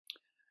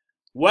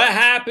What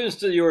happens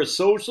to your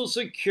Social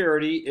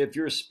Security if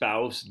your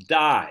spouse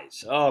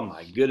dies? Oh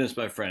my goodness,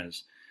 my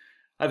friends.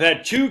 I've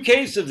had two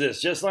cases of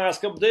this just the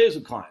last couple of days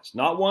with clients.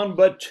 Not one,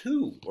 but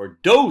two, or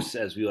dos,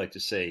 as we like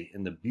to say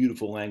in the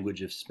beautiful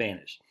language of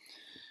Spanish.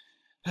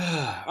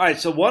 All right,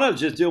 so one I was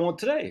just dealing with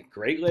today.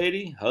 Great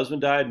lady.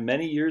 Husband died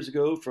many years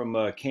ago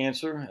from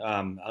cancer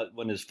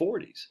in his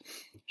 40s.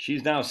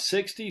 She's now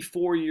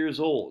 64 years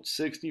old,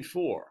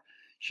 64.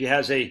 She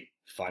has a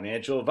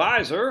financial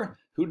advisor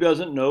who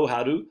doesn't know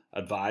how to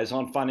advise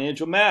on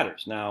financial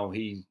matters. Now,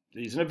 he's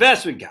an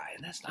investment guy,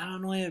 and that's not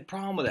only a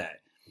problem with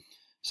that.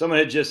 Someone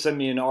had just sent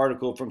me an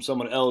article from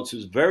someone else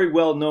who's very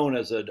well known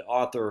as an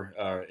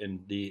author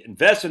in the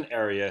investment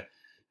area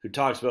who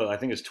talks about, I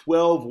think it's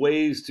 12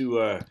 ways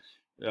to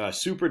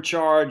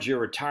supercharge your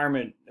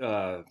retirement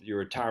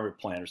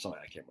plan or something.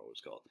 I can't remember what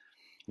it's called.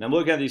 And I'm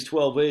looking at these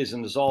 12 ways,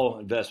 and it's all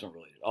investment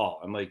related.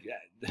 I'm like,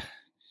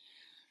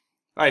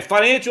 all right,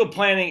 financial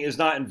planning is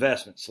not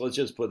investment. So let's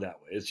just put it that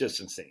way. It's just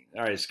insane.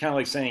 All right, it's kind of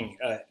like saying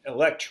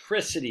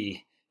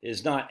electricity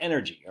is not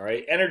energy. All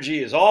right,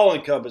 energy is all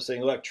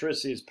encompassing.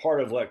 Electricity is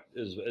part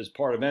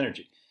of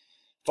energy.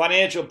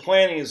 Financial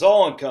planning is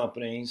all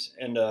encompassing,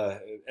 and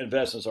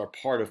investments are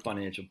part of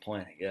financial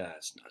planning. Yeah,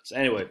 it's nuts.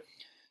 Anyway.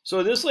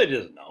 So this lady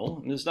doesn't know,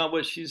 and it's not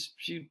what she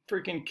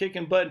freaking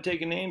kicking butt and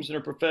taking names in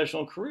her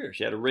professional career.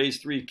 She had to raise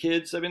 3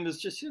 kids. I mean,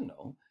 it's just,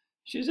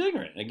 she's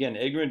ignorant. Again,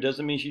 ignorant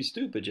doesn't mean she's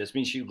stupid. It just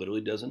means she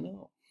literally doesn't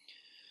know.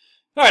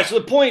 All right, so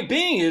the point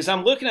being is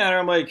I'm looking at her,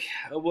 I'm like,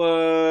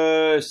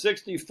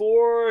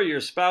 64,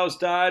 your spouse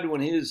died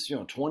when he was,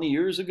 20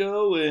 years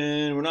ago,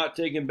 and we're not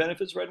taking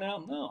benefits right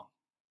now? No.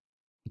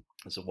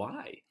 I said,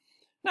 why?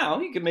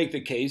 Now, you can make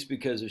the case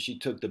because if she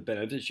took the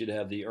benefits, she'd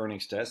have the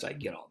earnings test. I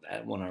get all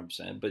that,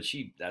 100%. But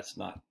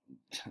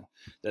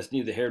that's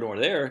neither here nor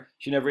there.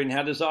 She never even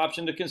had this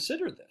option to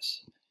consider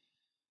this.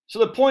 So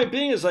the point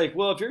being is like,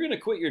 well, if you're going to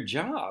quit your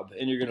job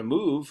and you're going to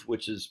move,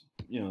 which is,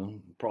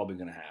 probably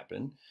going to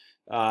happen,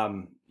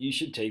 you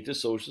should take the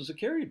Social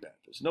Security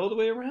benefits. No other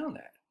way around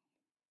that.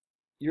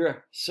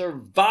 Your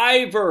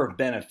survivor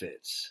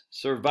benefits.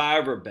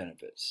 Survivor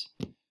benefits.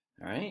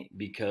 All right?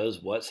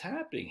 Because what's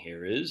happening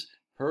here is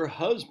her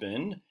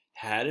husband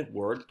had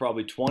worked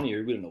probably 20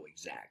 years, we don't know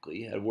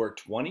exactly, had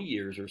worked 20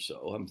 years or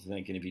so. I'm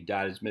thinking if he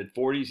died in his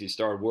mid-40s, he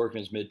started working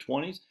in his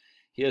mid-20s.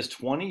 He has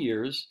 20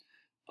 years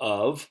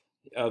of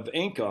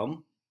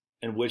income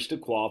in which to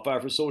qualify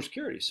for Social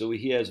Security. So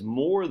he has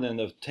more than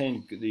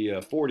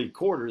the 40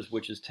 quarters,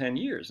 which is 10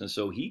 years. And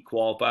so he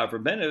qualified for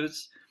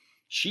benefits.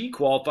 She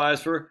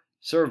qualifies for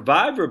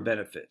survivor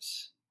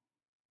benefits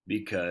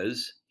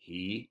because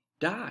he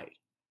died.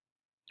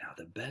 Now,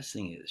 the best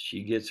thing is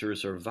she gets her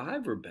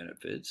survivor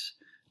benefits,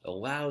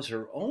 allows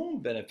her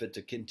own benefit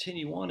to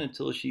continue on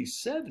until she's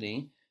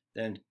 70,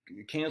 then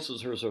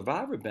cancels her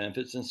survivor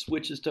benefits and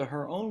switches to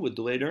her own with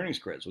delayed earnings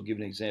credits. We'll give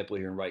an example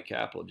here in Right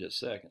Capital in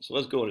just a second. So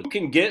let's go into it.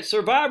 You can get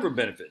survivor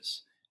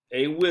benefits.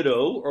 A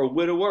widow or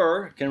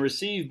widower can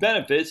receive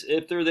benefits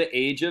if they're the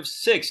age of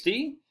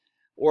 60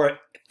 or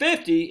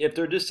 50 if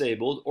they're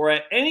disabled, or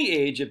at any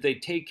age if they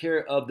take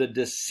care of the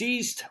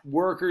deceased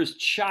worker's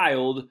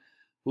child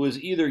who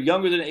is either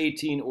younger than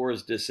 18 or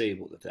is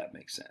disabled, if that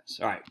makes sense.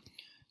 All right.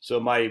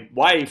 So my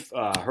wife,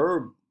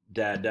 her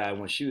dad died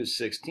when she was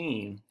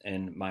 16,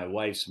 and my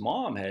wife's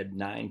mom had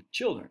 9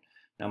 children.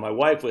 Now, my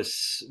wife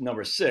was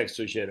number 6,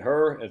 so she had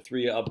her and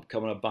 3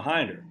 coming up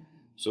behind her.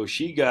 So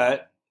she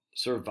got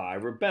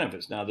survivor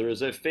benefits. Now, there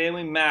is a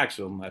family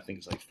maximum. I think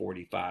it's like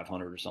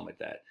 $4,500 or something like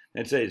that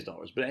in today's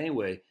dollars. But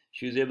anyway,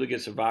 she was able to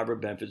get survivor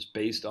benefits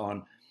based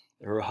on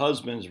her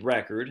husband's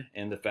record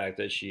and the fact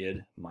that she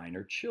had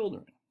minor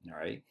children. All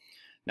right.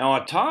 Now,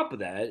 on top of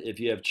that, if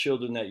you have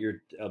children that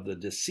you're of the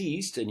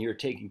deceased and you're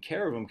taking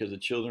care of them because the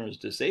children is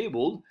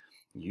disabled,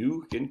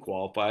 you can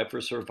qualify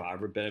for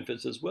survivor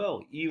benefits as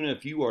well, even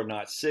if you are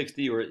not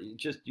 60 or you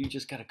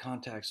just got to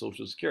contact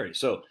Social Security.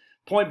 So,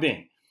 point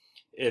being,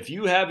 if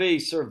you have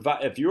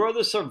if you are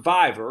the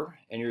survivor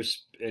and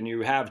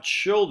you have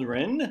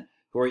children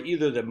who are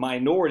either the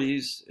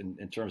minorities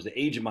in terms of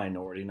the age of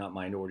minority, not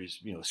minorities,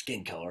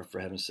 skin color, for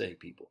heaven's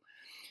sake, people.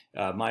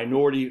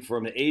 Minority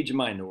from the age of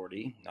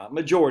minority, not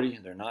majority.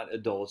 They're not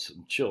adults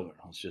and children.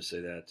 Let's just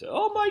say that.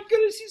 Oh my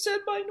goodness, he said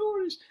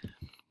minorities.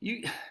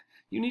 You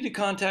need to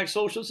contact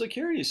Social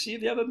Security to see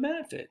if you have a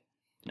benefit.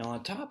 Now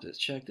on top of this,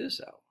 check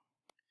this out.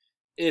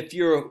 If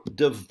you're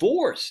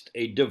divorced,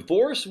 a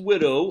divorced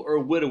widow or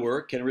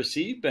widower can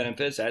receive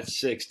benefits at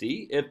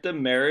 60 if the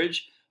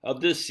marriage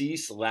of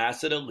deceased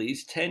lasted at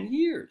least 10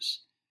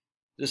 years.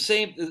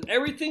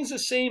 Everything's the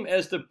same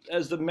as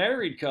the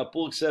married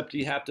couple, except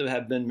you have to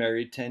have been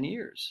married 10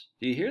 years.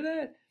 Do you hear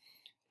that?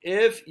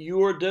 If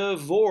you're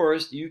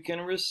divorced, you can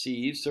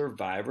receive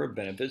survivor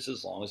benefits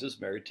as long as it's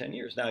married 10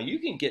 years. Now you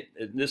can get,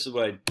 and this is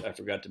what I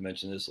forgot to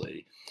mention this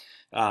lady.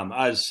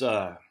 I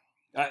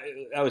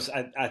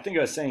think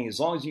I was saying as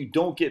long as you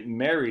don't get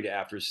married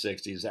after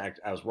 60,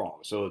 I was wrong.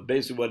 So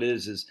basically what it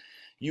is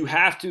you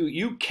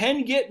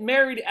can get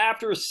married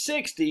after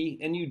 60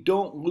 and you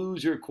don't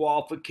lose your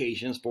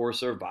qualifications for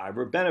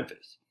survivor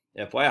benefits.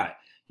 FYI,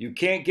 You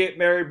can't get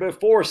married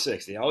before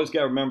 60. I always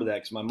got to remember that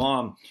because my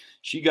mom,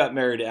 she got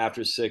married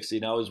after 60,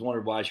 and I always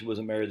wondered why she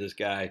wasn't married to this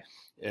guy.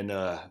 And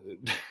now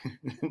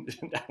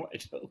I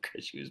know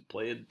because she was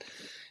playing.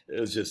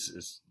 It was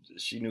just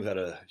she knew how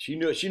to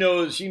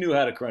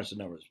crunch the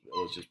numbers.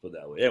 Let's just put it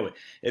that way. Anyway,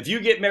 if you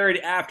get married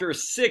after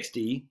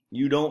 60,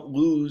 you don't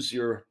lose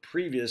your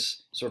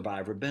previous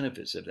survivor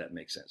benefits, if that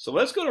makes sense. So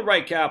let's go to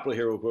Right Capital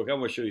here real quick. I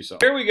want to show you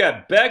something. Here we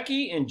got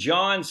Becky and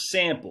John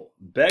Sample.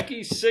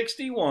 Becky's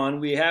 61.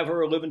 We have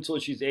her live until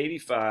she's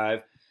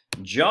 85.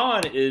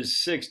 John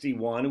is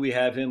 61. We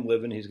have him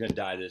living. He's going to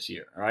die this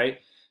year. All right.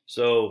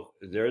 So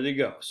there you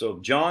go. So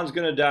John's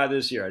going to die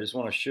this year. I just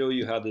want to show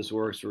you how this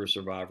works for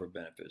survivor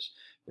benefits.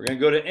 We're going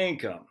to go to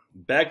income.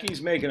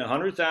 Becky's making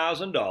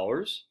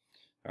 $100,000.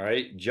 All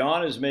right.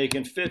 John is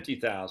making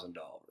 $50,000.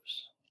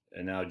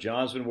 And now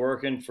John's been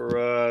working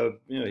for,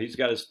 he's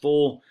got his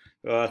full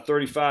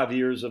 35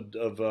 years of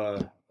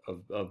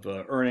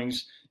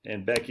earnings,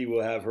 and Becky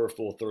will have her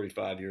full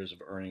 35 years of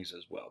earnings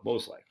as well,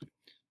 most likely.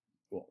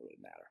 Won't really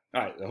matter.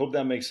 All right. I hope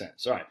that makes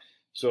sense. All right.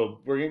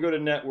 So we're going to go to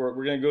network.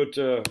 We're going to go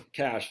to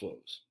cash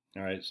flows.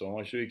 All right. So I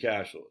want to show you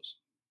cash flows.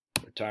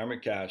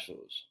 Retirement cash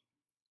flows.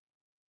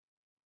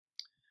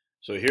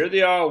 So here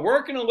they are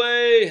working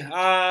away.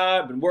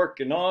 I've been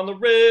working on the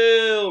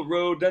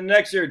railroad. Then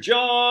next year,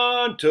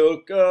 John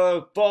took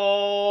a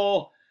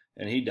fall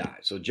and he died.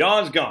 So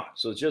John's gone.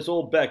 So it's just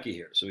old Becky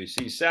here. So we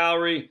see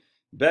salary.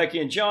 Becky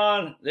and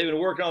John, they've been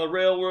working on the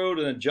railroad,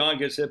 and then John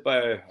gets hit by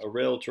a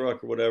rail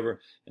truck or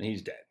whatever, and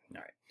he's dead.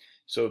 All right.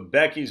 So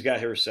Becky's got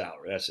her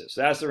salary. That's it.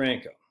 So that's their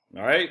income.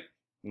 All right.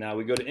 Now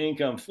we go to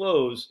income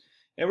flows,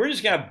 and we're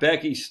just got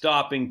Becky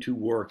stopping to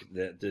work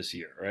this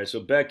year. All right. So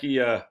Becky,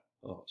 oh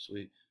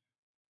sweet.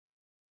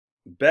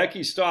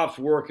 Becky stops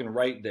working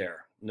right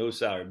there. No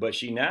salary, but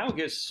she now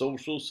gets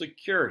Social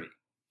Security.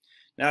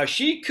 Now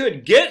she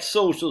could get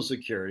Social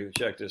Security.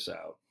 Check this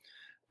out.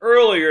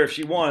 Earlier, if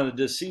she wanted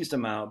the deceased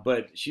amount,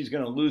 but she's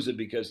going to lose it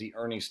because the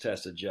earnings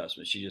test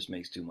adjustment. She just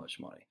makes too much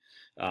money.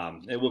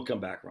 And we'll come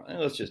back around.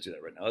 Let's just do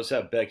that right now. Let's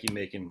have Becky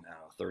making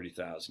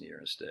 $30,000 a year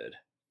instead.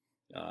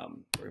 I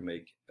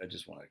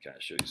just want to kind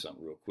of show you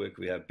something real quick.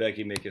 We have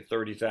Becky making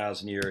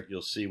 $30,000 a year.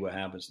 You'll see what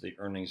happens to the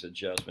earnings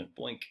adjustment.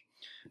 Blink.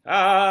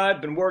 I've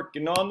been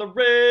working on the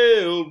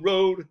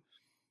railroad.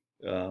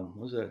 What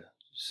was that?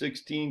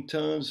 16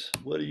 tons.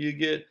 What do you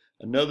get?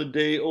 Another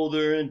day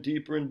older and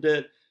deeper in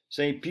debt.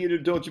 St. Peter,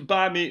 don't you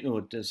buy me?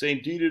 No,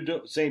 St.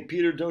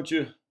 Peter, don't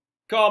you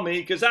call me,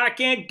 because I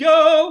can't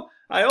go.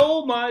 I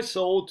owe my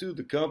soul to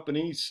the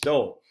company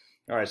stole.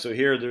 All right, so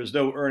here there's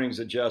no earnings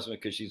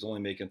adjustment because she's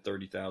only making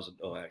 $30,000.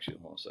 Oh, actually,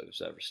 hold on a second. Is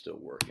that still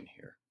working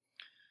here?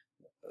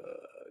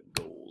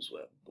 Goals,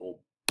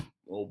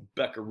 old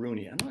Becca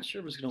Rooney. I'm not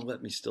sure if it's going to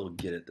let me still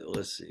get it, though.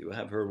 Let's see. We'll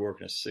have her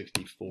working at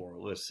 64.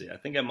 Let's see. I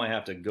think I might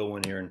have to go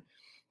in here and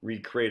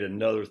recreate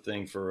another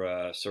thing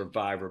for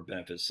survivor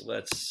benefits.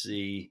 Let's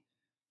see.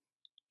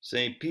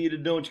 St. Peter,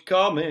 don't you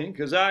call me,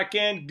 because I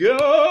can't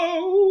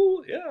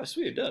go. Yeah,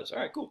 sweet, it does. All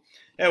right, cool.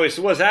 Anyway,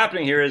 so what's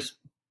happening here is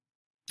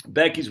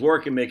Becky's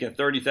working, making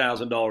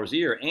 $30,000 a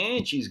year,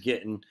 and she's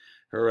getting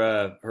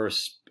her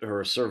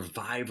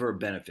survivor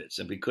benefits.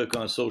 If we click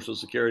on Social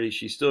Security,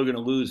 she's still going to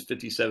lose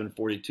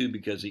 $57.42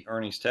 because of the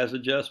earnings test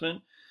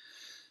adjustment.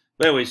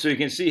 But anyway, so you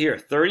can see here,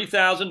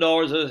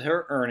 $30,000 is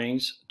her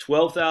earnings,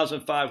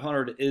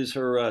 $12,500 is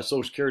her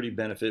Social Security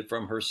benefit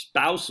from her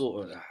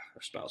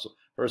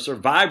her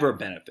survivor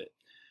benefit.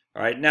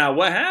 All right, now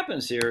what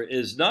happens here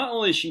is not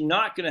only is she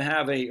not going to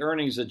have a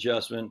earnings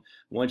adjustment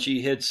when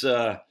she hits,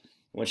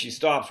 when she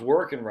stops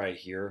working right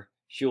here,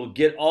 she'll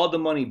get all the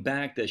money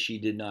back that she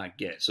did not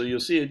get. So you'll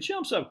see it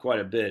jumps up quite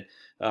a bit,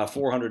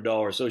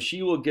 $400. So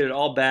she will get it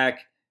all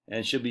back,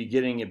 and she'll be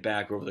getting it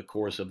back over the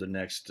course of the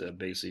next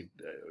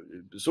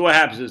so what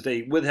happens is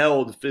they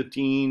withheld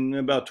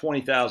about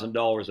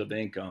 $20,000 of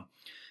income,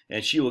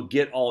 and she will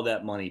get all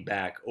that money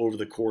back over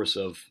the course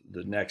of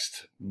the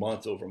next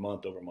month over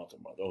month over month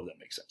over month. Oh, that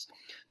makes sense.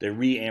 They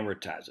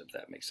re-amortize it, if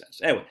that makes sense.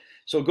 Anyway,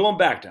 so going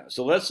back down.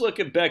 So let's look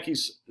at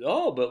Becky's.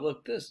 Oh, but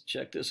look this.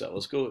 Check this out.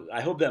 Let's go.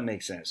 I hope that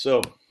makes sense.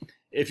 So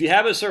if you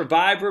have a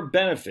survivor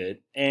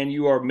benefit and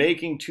you are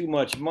making too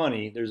much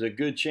money, there's a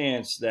good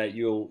chance that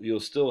you'll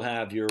still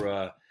have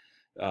your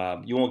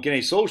you won't get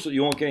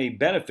any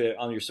benefit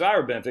on your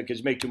survivor benefit because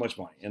you make too much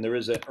money. And there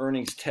is an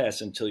earnings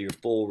test until your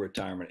full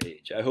retirement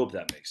age. I hope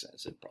that makes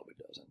sense. It probably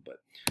doesn't, but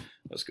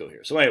let's go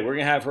here. So anyway, we're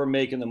going to have her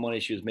making the money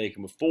she was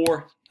making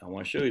before. I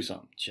want to show you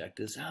something. Check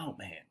this out,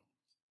 man.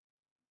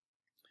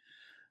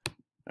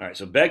 All right,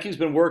 so Becky's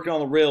been working on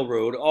the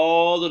railroad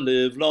all the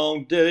live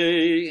long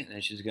day,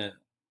 and she's going to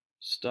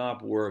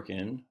stop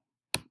working.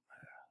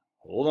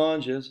 Hold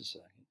on just a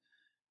second.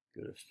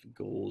 Go to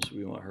goals.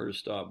 We want her to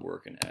stop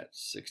working at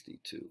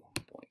 62.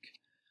 Boink.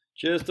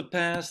 Just to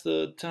pass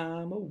the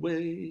time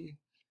away.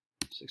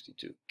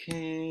 62.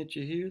 Can't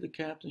you hear the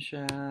captain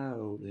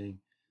shouting?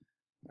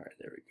 All right,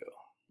 there we go.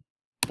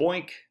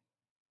 Boink.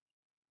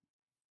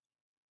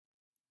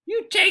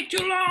 You take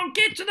too long.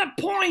 Get to the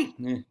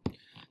point.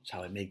 That's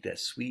how I make that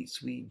sweet,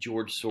 sweet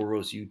George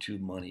Soros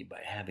YouTube money,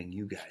 by having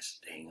you guys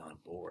staying on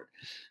board.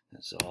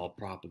 That's all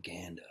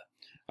propaganda.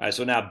 All right,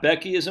 so now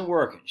Becky isn't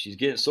working. She's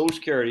getting Social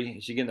Security.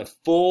 She's getting the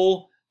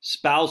full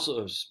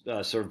spousal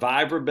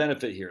survivor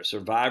benefit here.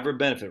 Survivor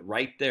benefit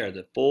right there,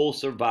 the full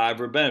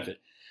survivor benefit.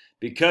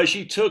 Because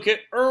she took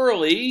it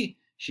early,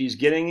 she's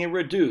getting it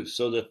reduced.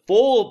 So the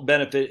full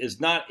benefit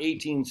is not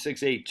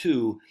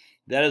 18,682.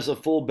 That is a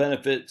full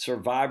benefit,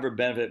 survivor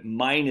benefit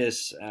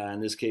minus,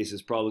 in this case,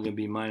 it's probably going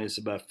to be minus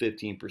about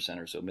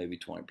 15% or so, maybe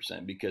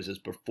 20%, because it's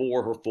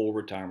before her full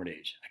retirement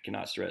age. I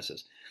cannot stress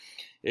this.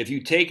 If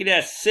you take it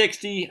at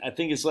 60, I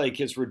think it's like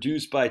it's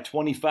reduced by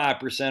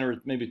 25% or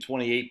maybe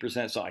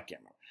 28%, so I can't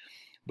remember.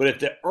 But if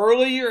the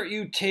earlier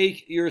you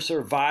take your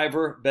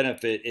survivor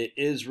benefit, it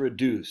is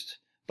reduced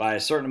by a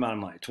certain amount of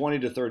money, 20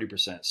 to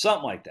 30%,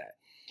 something like that.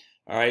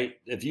 All right.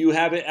 If you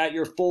have it at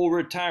your full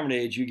retirement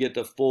age, you get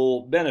the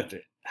full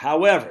benefit.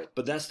 However,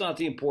 but that's not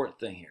the important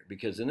thing here,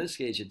 because in this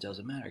case, it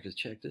doesn't matter, because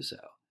check this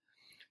out.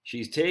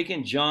 She's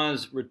taken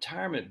John's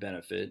retirement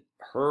benefit,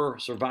 her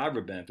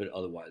survivor benefit,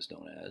 otherwise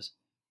known as,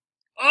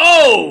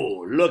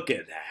 oh, look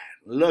at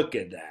that. Look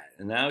at that.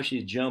 And now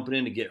she's jumping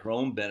in to get her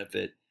own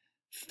benefit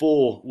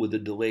full with the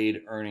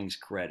delayed earnings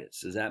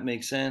credits. Does that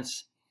make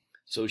sense?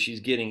 So she's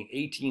getting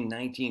 $18,000,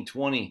 $19,000,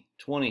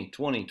 $20,000,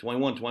 $20,000, $20,000,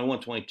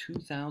 $21,000, $21,000,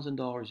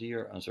 $22,000 a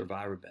year on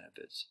survivor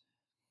benefits.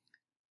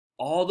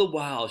 All the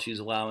while she's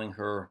allowing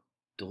her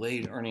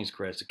delayed earnings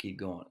credits to keep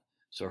going.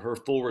 So her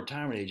full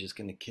retirement age is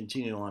going to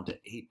continue on to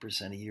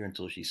 8% a year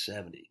until she's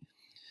 70.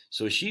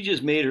 So she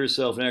just made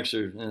herself an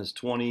extra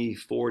 20,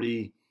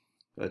 40,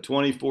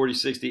 20, 40,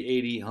 60,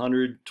 80,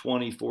 100,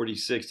 20, 40,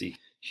 60.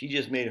 She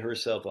just made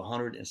herself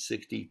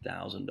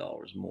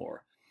 $160,000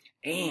 more.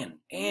 And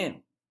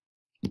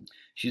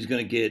she's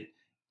going to get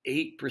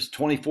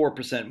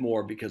 24%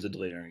 more because of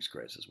delayed earnings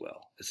credits as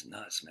well. It's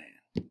nuts, man.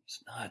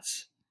 It's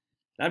nuts.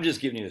 And I'm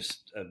just giving you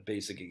a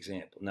basic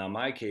example. Now, in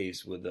my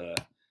case with the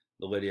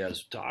lady I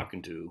was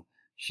talking to,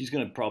 she's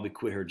going to probably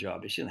quit her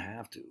job. She doesn't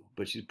have to,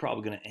 but she's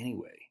probably going to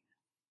anyway.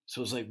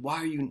 So it's like, why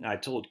are you, I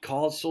told,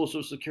 call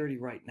Social Security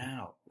right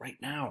now,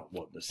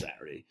 well, this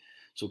Saturday.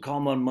 So call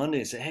them on Monday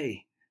and say,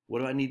 hey, what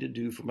do I need to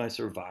do for my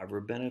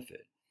survivor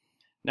benefit?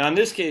 Now, in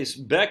this case,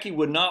 Becky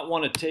would not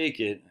want to take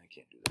it. I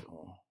can't do that.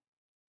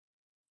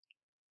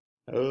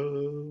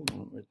 Oh,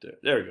 right there.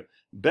 There we go.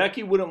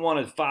 Becky wouldn't want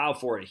to file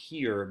for it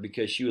here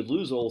because she would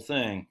lose the whole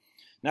thing.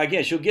 Now,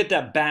 again, she'll get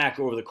that back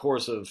over the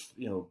course of,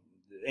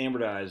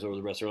 amortized over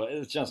the rest of her life.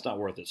 It's just not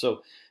worth it.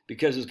 So,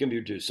 because it's going to be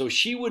reduced. So,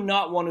 she would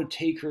not want to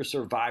take her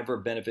survivor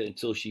benefit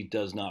until she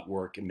does not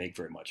work and make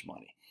very much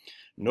money.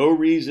 No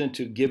reason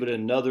to give it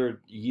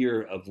another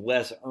year of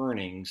less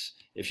earnings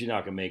if she's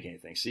not going to make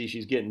anything. See,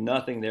 she's getting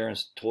nothing there in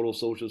total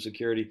Social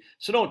Security.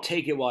 So don't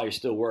take it while you're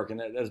still working.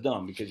 That's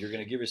dumb, because you're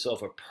going to give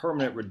yourself a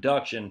permanent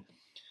reduction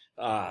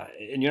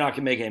and you're not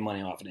going to make any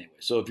money off it anyway.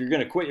 So if you're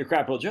going to quit your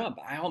crap old job,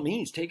 by all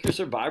means, take your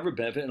survivor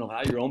benefit and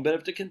allow your own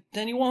benefit to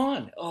continue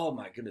on. Oh,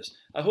 my goodness.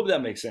 I hope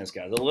that makes sense,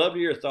 guys. I'd love to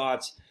hear your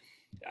thoughts.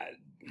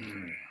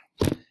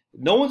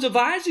 No one's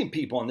advising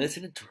people on this,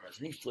 and it drives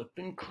me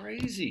flipping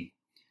crazy.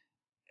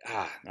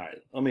 All right.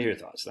 Let me hear your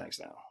thoughts. Thanks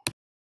now.